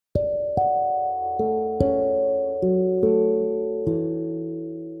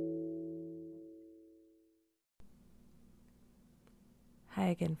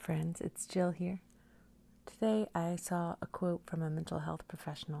again, friends. It's Jill here. Today I saw a quote from a mental health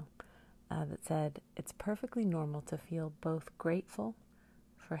professional that said, "It's perfectly normal to feel both grateful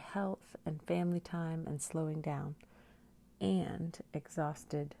for health and family time and slowing down, and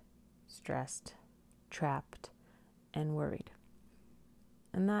exhausted, stressed, trapped, and worried."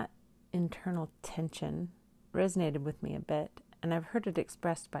 And that internal tension resonated with me a bit, and I've heard it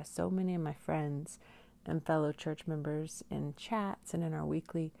expressed by so many of my friends and fellow church members in chats and in our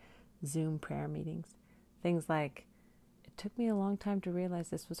weekly Zoom prayer meetings. Things like, "It took me a long time to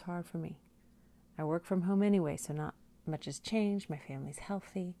realize this was hard for me. I work from home anyway, so not much has changed. My family's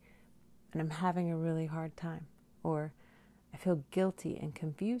healthy, and I'm having a really hard time." Or, "I feel guilty and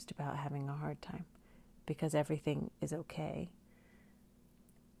confused about having a hard time because everything is okay,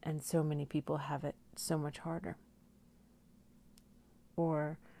 and so many people have it so much harder."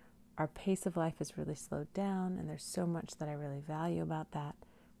 Or, "Our pace of life is really slowed down, and there's so much that I really value about that,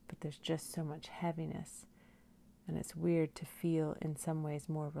 but there's just so much heaviness, and it's weird to feel in some ways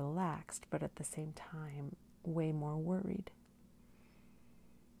more relaxed, but at the same time, way more worried."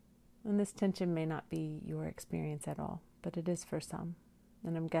 And this tension may not be your experience at all, but it is for some.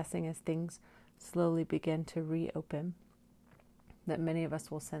 And I'm guessing as things slowly begin to reopen, that many of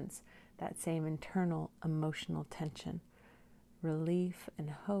us will sense that same internal emotional tension, relief and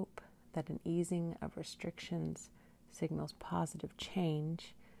hope that an easing of restrictions signals positive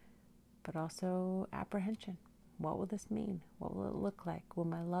change, but also apprehension. What will this mean? What will it look like? Will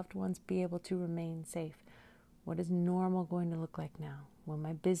my loved ones be able to remain safe? What is normal going to look like now? Will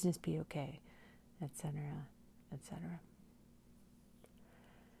my business be okay? Etc., etc.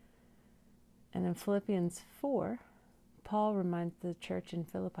 And in Philippians 4, Paul reminds the church in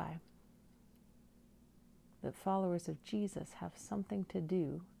Philippi that followers of Jesus have something to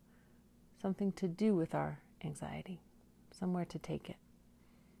do with our anxiety, somewhere to take it.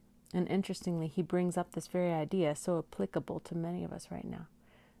 And interestingly, he brings up this very idea, so applicable to many of us right now,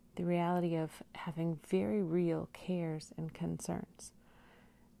 the reality of having very real cares and concerns,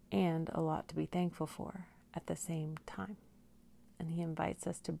 and a lot to be thankful for at the same time. And he invites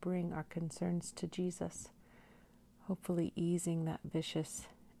us to bring our concerns to Jesus, hopefully easing that vicious,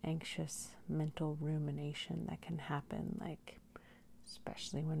 anxious mental rumination that can happen,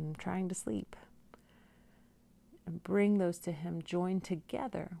 especially when I'm trying to sleep. And bring those to him, joined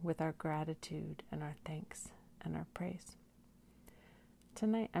together with our gratitude and our thanks and our praise.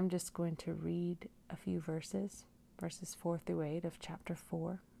 Tonight I'm just going to read a few verses 4 through 8 of chapter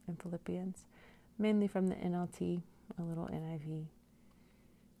 4 in Philippians, mainly from the NLT, a little NIV.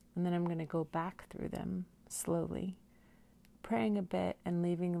 And then I'm going to go back through them slowly, praying a bit and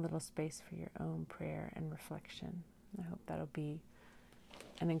leaving a little space for your own prayer and reflection. I hope that'll be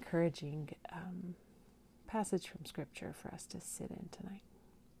an encouraging passage from Scripture for us to sit in tonight.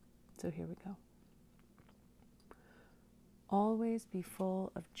 So here we go. Always be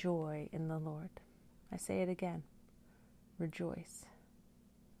full of joy in the Lord. I say it again. Rejoice.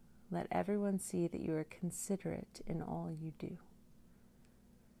 Let everyone see that you are considerate in all you do.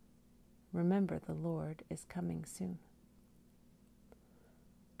 Remember, the Lord is coming soon.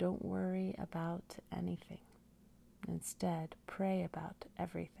 Don't worry about anything. Instead, pray about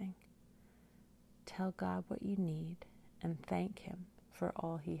everything. Tell God what you need and thank Him for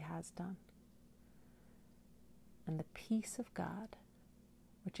all He has done. And the peace of God,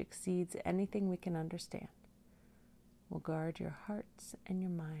 which exceeds anything we can understand, will guard your hearts and your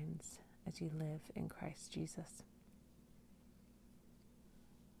minds as you live in Christ Jesus.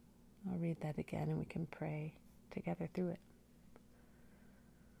 I'll read that again and we can pray together through it.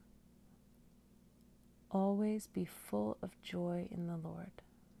 Always be full of joy in the Lord.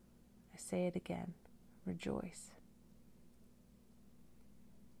 I say it again, rejoice.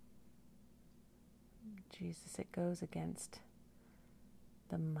 Jesus, it goes against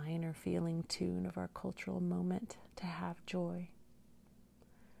the minor feeling tune of our cultural moment to have joy.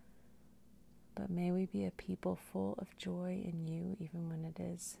 But may we be a people full of joy in you, even when it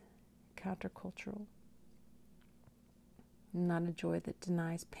is countercultural. Not a joy that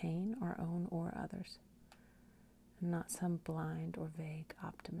denies pain, our own or others. Not some blind or vague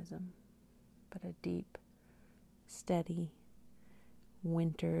optimism, but a deep, steady,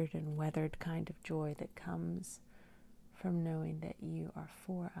 wintered and weathered kind of joy that comes from knowing that you are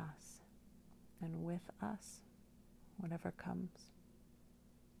for us and with us, whatever comes.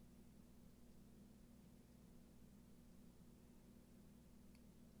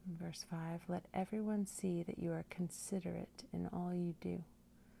 In verse 5, let everyone see that you are considerate in all you do.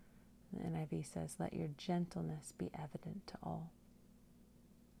 The NIV says, let your gentleness be evident to all.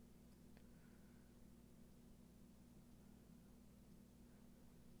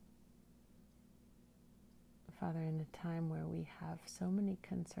 Father, in a time where we have so many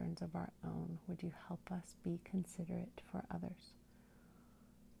concerns of our own, would you help us be considerate for others?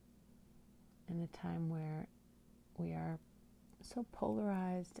 In a time where we are so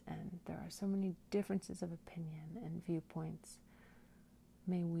polarized and there are so many differences of opinion and viewpoints,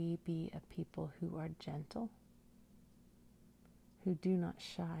 may we be a people who are gentle, who do not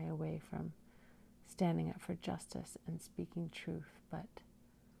shy away from standing up for justice and speaking truth, but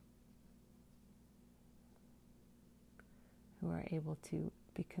who are able to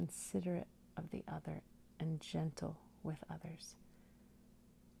be considerate of the other and gentle with others,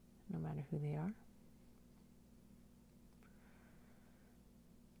 no matter who they are.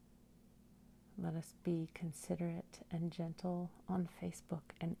 Let us be considerate and gentle on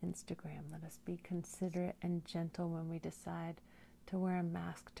Facebook and Instagram. Let us be considerate and gentle when we decide to wear a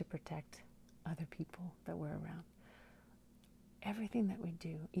mask to protect other people that we're around. Everything that we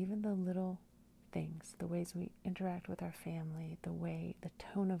do, even the little things, the ways we interact with our family, the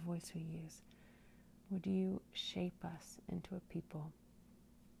tone of voice we use, would you shape us into a people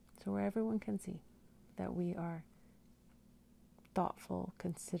so where everyone can see that we are thoughtful,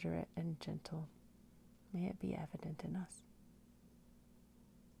 considerate, and gentle. May it be evident in us.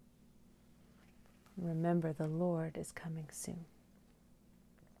 Remember, the Lord is coming soon.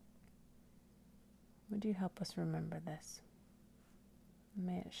 Would you help us remember this?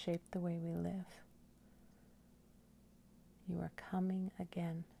 May it shape the way we live. You are coming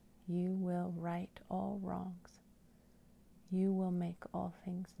again. You will right all wrongs. You will make all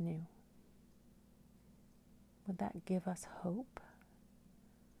things new. Would that give us hope?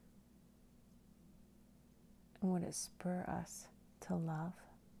 And would it spur us to love?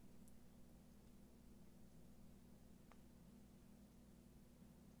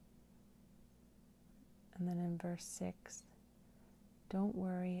 And then in verse 6, don't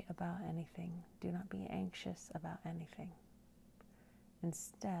worry about anything. Do not be anxious about anything.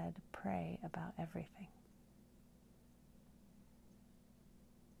 Instead, pray about everything.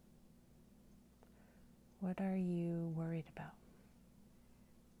 What are you worried about?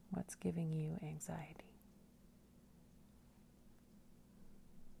 What's giving you anxiety?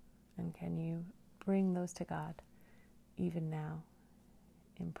 And can you bring those to God even now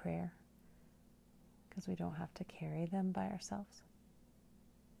in prayer? Because we don't have to carry them by ourselves.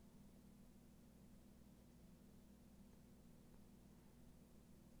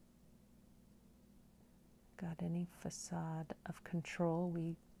 God, any facade of control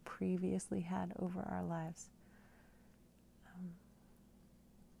we previously had over our lives,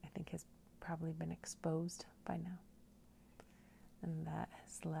 I think has probably been exposed by now. And that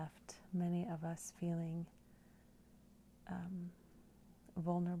has left many of us feeling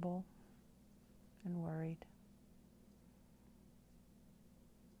vulnerable and worried.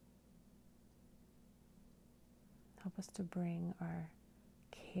 Help us to bring our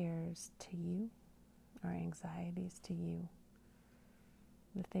cares to you, our anxieties to you,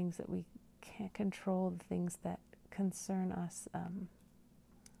 the things that we can't control, the things that concern us,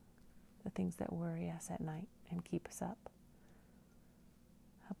 the things that worry us at night and keep us up.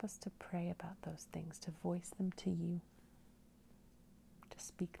 Help us to pray about those things, to voice them to you, to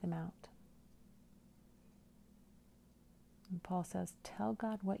speak them out. And Paul says, tell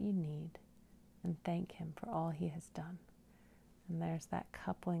God what you need and thank Him for all He has done. And there's that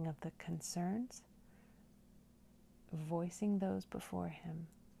coupling of the concerns, voicing those before Him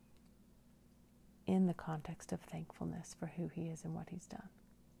in the context of thankfulness for who He is and what He's done.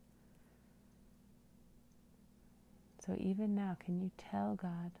 So even now, can you tell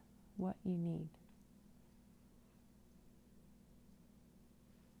God what you need?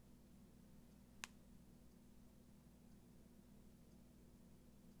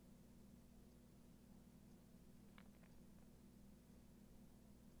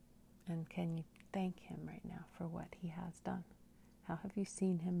 And can you thank Him right now for what He has done? How have you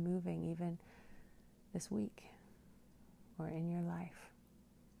seen Him moving even this week or in your life?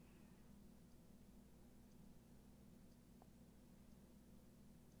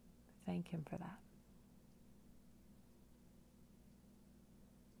 Thank Him for that.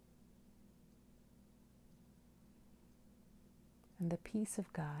 And the peace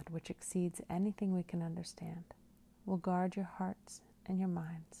of God, which exceeds anything we can understand, will guard your hearts and your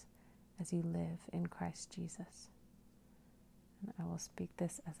minds as you live in Christ Jesus. And I will speak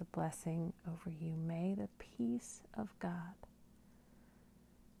this as a blessing over you. May the peace of God,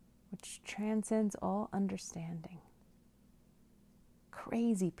 which transcends all understanding,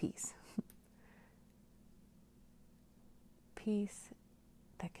 crazy peace, peace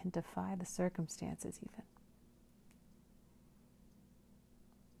that can defy the circumstances even,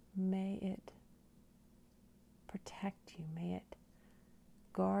 may it protect you. May it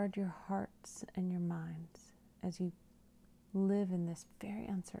guard your hearts and your minds as you live in this very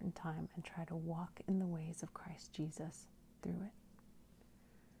uncertain time and try to walk in the ways of Christ Jesus through it.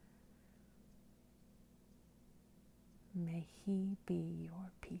 May He be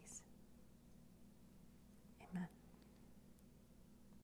your peace.